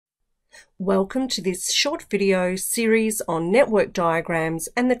Welcome to this short video series on network diagrams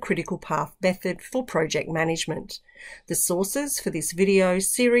and the critical path method for project management. The sources for this video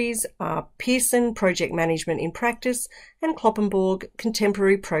series are Pearson Project Management in Practice and Kloppenborg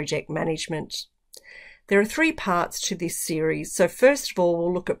Contemporary Project Management. There are three parts to this series. So first of all,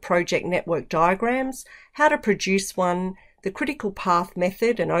 we'll look at project network diagrams, how to produce one, the critical path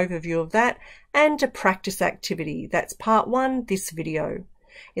method, an overview of that, and a practice activity. That's part one, this video.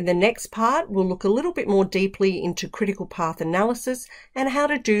 In the next part, we'll look a little bit more deeply into critical path analysis and how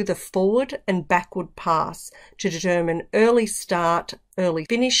to do the forward and backward pass to determine early start, early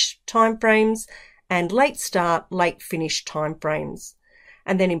finish timeframes and late start, late finish timeframes.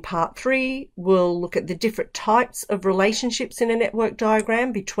 And then in part three, we'll look at the different types of relationships in a network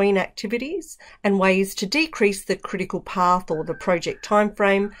diagram between activities and ways to decrease the critical path or the project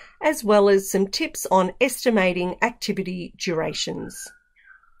timeframe, as well as some tips on estimating activity durations.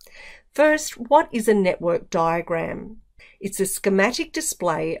 First, what is a network diagram? It's a schematic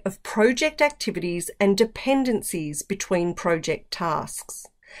display of project activities and dependencies between project tasks.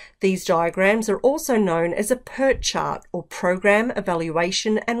 These diagrams are also known as a PERT chart or Program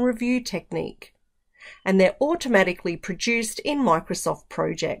Evaluation and Review Technique, and they're automatically produced in Microsoft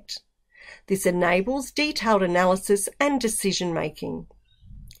Project. This enables detailed analysis and decision making.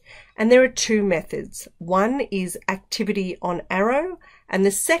 And there are two methods. One is activity on arrow, and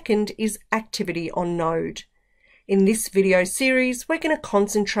the second is activity on node. In this video series, we're going to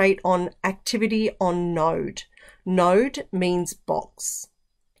concentrate on activity on node. Node means box.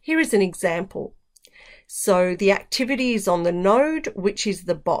 Here is an example. So the activity is on the node, which is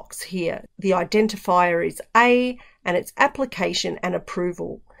the box here. The identifier is A, and it's application and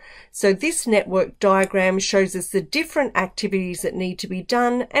approval. So this network diagram shows us the different activities that need to be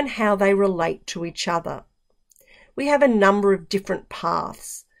done and how they relate to each other. We have a number of different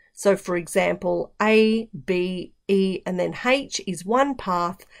paths. So for example, A, B, E, and then H is one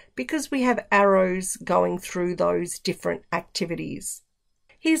path because we have arrows going through those different activities.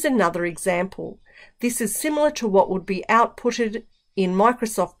 Here's another example. This is similar to what would be outputted in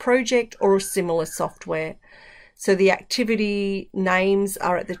Microsoft Project or a similar software. So the activity names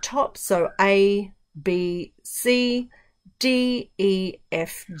are at the top, so A, B, C, D, E,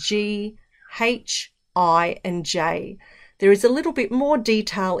 F, G, H, I, and J. There is a little bit more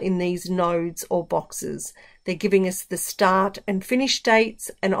detail in these nodes or boxes. They're giving us the start and finish dates,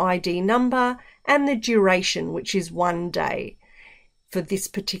 an ID number, and the duration, which is 1 day for this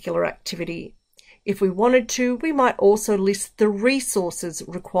particular activity. If we wanted to, we might also list the resources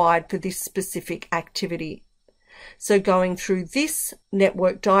required for this specific activity. So going through this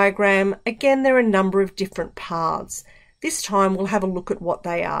network diagram, again, there are a number of different paths. This time we'll have a look at what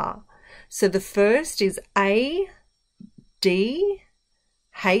they are. So the first is A, D,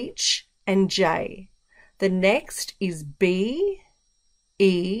 H, and J. The next is B,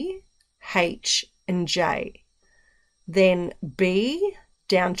 E, H, and J. Then B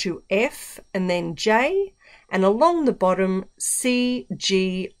down to F and then J, and along the bottom C,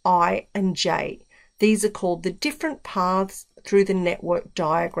 G, I, and J. These are called the different paths through the network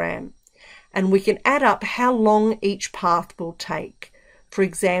diagram, and we can add up how long each path will take. For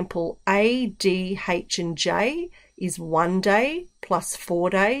example, A, D, H, and J is 1 day plus 4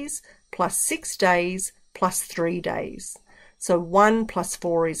 days plus 6 days plus 3 days. So 1 plus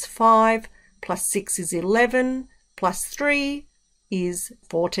 4 is 5 plus 6 is 11 plus 3 is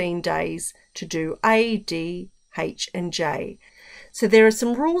 14 days to do A, D, H, and J. So there are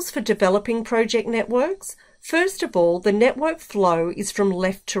some rules for developing project networks. First of all, the network flow is from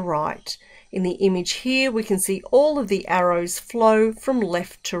left to right. In the image here, we can see all of the arrows flow from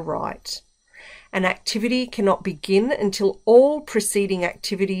left to right. An activity cannot begin until all preceding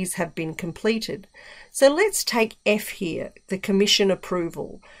activities have been completed. So let's take F here, the commission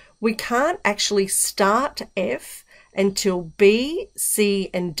approval. We can't actually start F until B, C,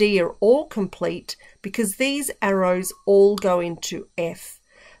 and D are all complete because these arrows all go into F.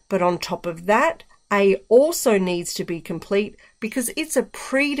 But on top of that, A also needs to be complete because it's a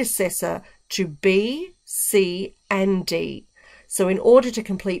predecessor to B, C, and D. So in order to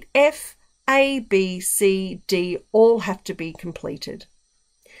complete F, A, B, C, D all have to be completed.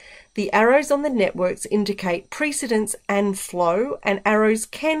 The arrows on the networks indicate precedence and flow, and arrows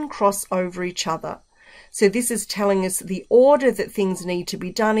can cross over each other. So this is telling us the order that things need to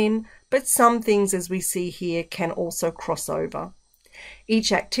be done in, but some things, as we see here, can also cross over.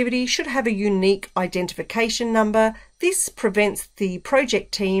 Each activity should have a unique identification number. This prevents the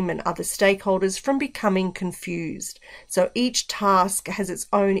project team and other stakeholders from becoming confused. So each task has its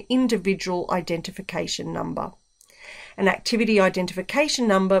own individual identification number. An activity identification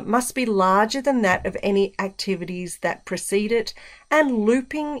number must be larger than that of any activities that precede it, and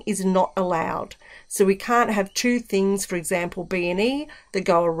looping is not allowed. So we can't have two things, for example B and E, that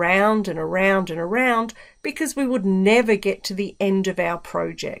go around and around and around, because we would never get to the end of our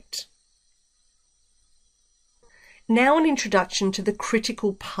project. Now an introduction to the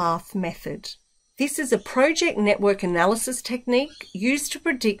critical path method. This is a project network analysis technique used to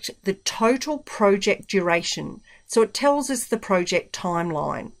predict the total project duration, so it tells us the project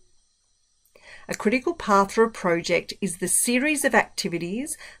timeline. A critical path for a project is the series of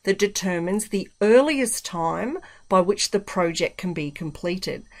activities that determines the earliest time by which the project can be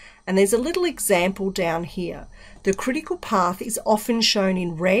completed. And there's a little example down here. The critical path is often shown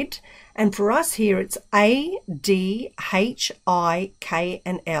in red, and for us here it's A, D, H, I, K,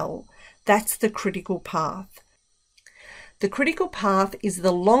 and L. That's the critical path. The critical path is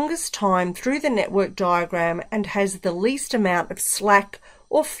the longest time through the network diagram and has the least amount of slack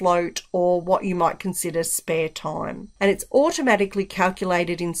or float, or what you might consider spare time. And it's automatically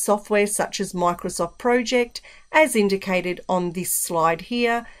calculated in software such as Microsoft Project, as indicated on this slide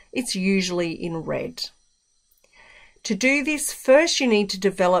here. It's usually in red. To do this, first you need to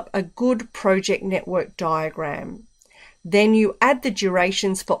develop a good project network diagram. Then you add the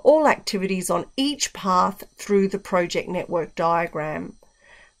durations for all activities on each path through the project network diagram.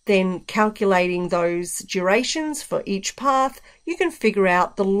 Then calculating those durations for each path, you can figure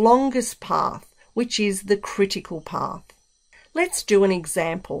out the longest path, which is the critical path. Let's do an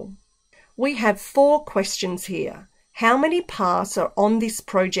example. We have 4 questions here. How many paths are on this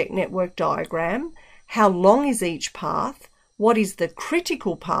project network diagram? How long is each path? What is the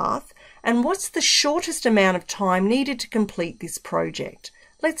critical path? And what's the shortest amount of time needed to complete this project?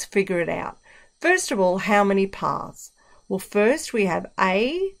 Let's figure it out. First of all, how many paths? Well, first we have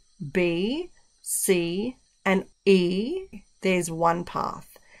A, B, C, and E. There's one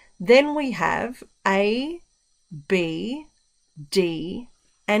path. Then we have A, B, D,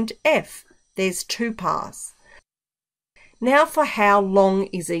 and F. There's 2 paths. Now for how long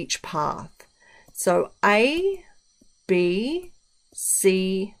is each path? So A, B,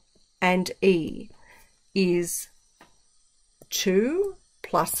 C, and E is 2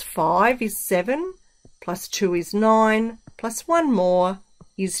 plus 5 is 7, plus 2 is 9, plus 1 more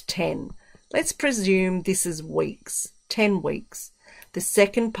is 10. Let's presume this is weeks, 10 weeks. The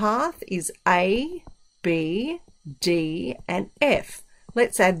second path is A, B, D, and F.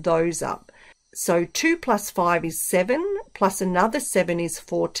 Let's add those up. So 2 plus 5 is 7, plus another 7 is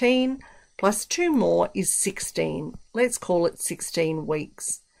 14, plus 2 more is 16. Let's call it 16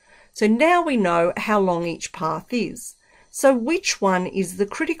 weeks. So now we know how long each path is. So which one is the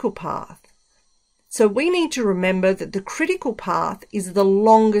critical path? So we need to remember that the critical path is the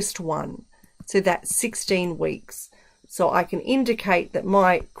longest one. So that's 16 weeks. So I can indicate that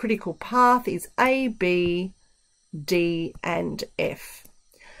my critical path is A, B, D, and F.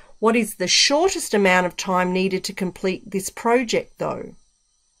 What is the shortest amount of time needed to complete this project though?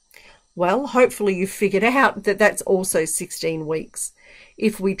 Well, hopefully you figured out that that's also 16 weeks.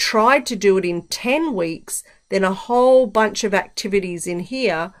 If we tried to do it in 10 weeks, then a whole bunch of activities in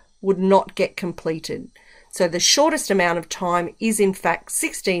here would not get completed. So the shortest amount of time is in fact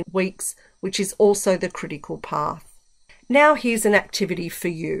 16 weeks, which is also the critical path. Now here's an activity for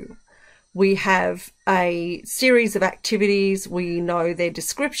you. We have a series of activities. We know their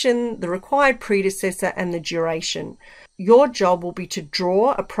description, the required predecessor, and the duration. Your job will be to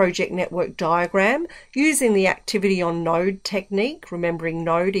draw a project network diagram using the activity on node technique, remembering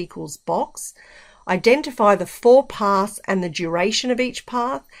node equals box. Identify the 4 paths and the duration of each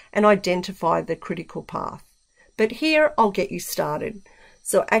path, and identify the critical path. But here I'll get you started.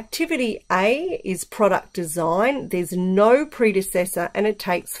 So activity A is product design. There's no predecessor and it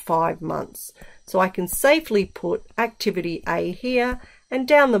takes 5 months. So I can safely put activity A here, and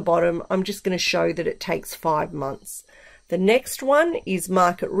down the bottom I'm just going to show that it takes 5 months. The next one is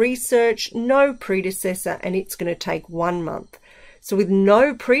market research, no predecessor, and it's going to take 1 month. So with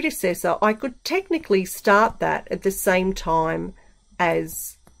no predecessor, I could technically start that at the same time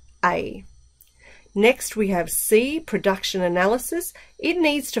as A. Next we have C, production analysis. It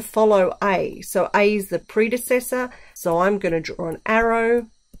needs to follow A. So A is the predecessor. So I'm going to draw an arrow.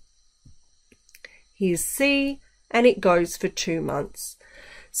 Here's C, and it goes for 2 months.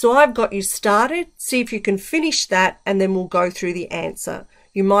 So I've got you started. See if you can finish that, and then we'll go through the answer.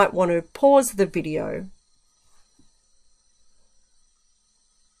 You might want to pause the video.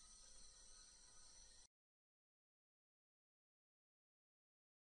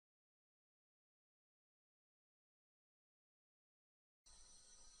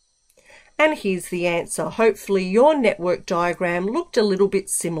 And here's the answer. Hopefully your network diagram looked a little bit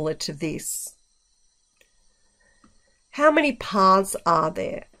similar to this. How many paths are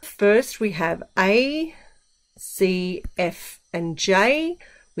there? First we have A, C, F and J.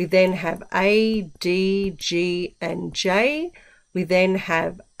 We then have A, D, G and J. We then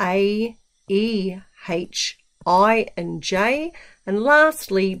have A, E, H, I and J. And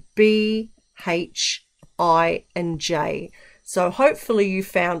lastly B, H, I and J. So hopefully you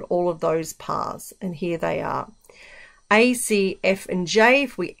found all of those paths, and here they are. A, C, F and J,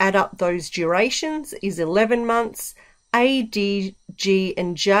 if we add up those durations, is 11 months. A, D, G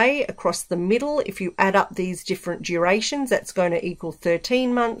and J across the middle, if you add up these different durations, that's going to equal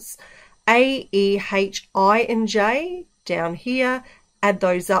 13 months. A, E, H, I and J down here, add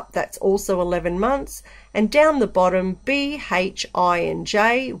those up, that's also 11 months. And down the bottom, B, H, I and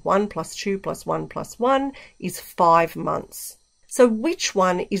J, 1 plus 2 plus 1 plus 1 is 5 months. So which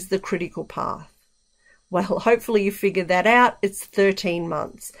one is the critical path? Well, hopefully you figured that out. It's 13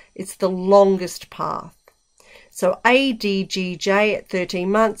 months. It's the longest path. So ADGJ at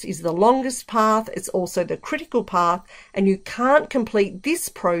 13 months is the longest path. It's also the critical path, and you can't complete this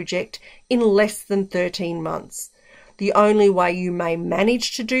project in less than 13 months. The only way you may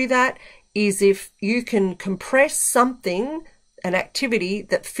manage to do that is if you can compress something, an activity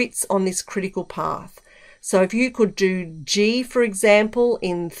that fits on this critical path. So if you could do G, for example,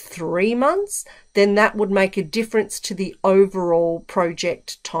 in 3 months, then that would make a difference to the overall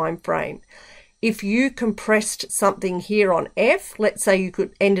project time frame. If you compressed something here on F, let's say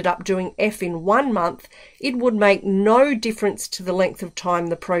you ended up doing F in 1 month, it would make no difference to the length of time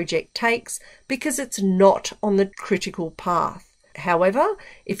the project takes because it's not on the critical path. However,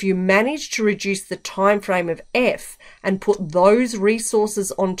 if you manage to reduce the time frame of F and put those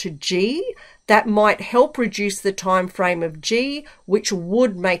resources onto G, that might help reduce the time frame of G, which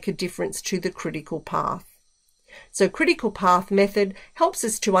would make a difference to the critical path. So critical path method helps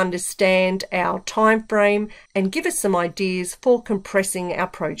us to understand our time frame and give us some ideas for compressing our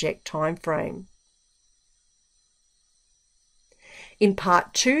project time frame. In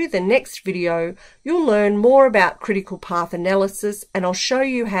part 2, the next video, you'll learn more about critical path analysis, and I'll show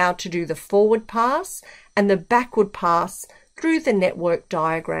you how to do the forward pass and the backward pass through the network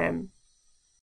diagram.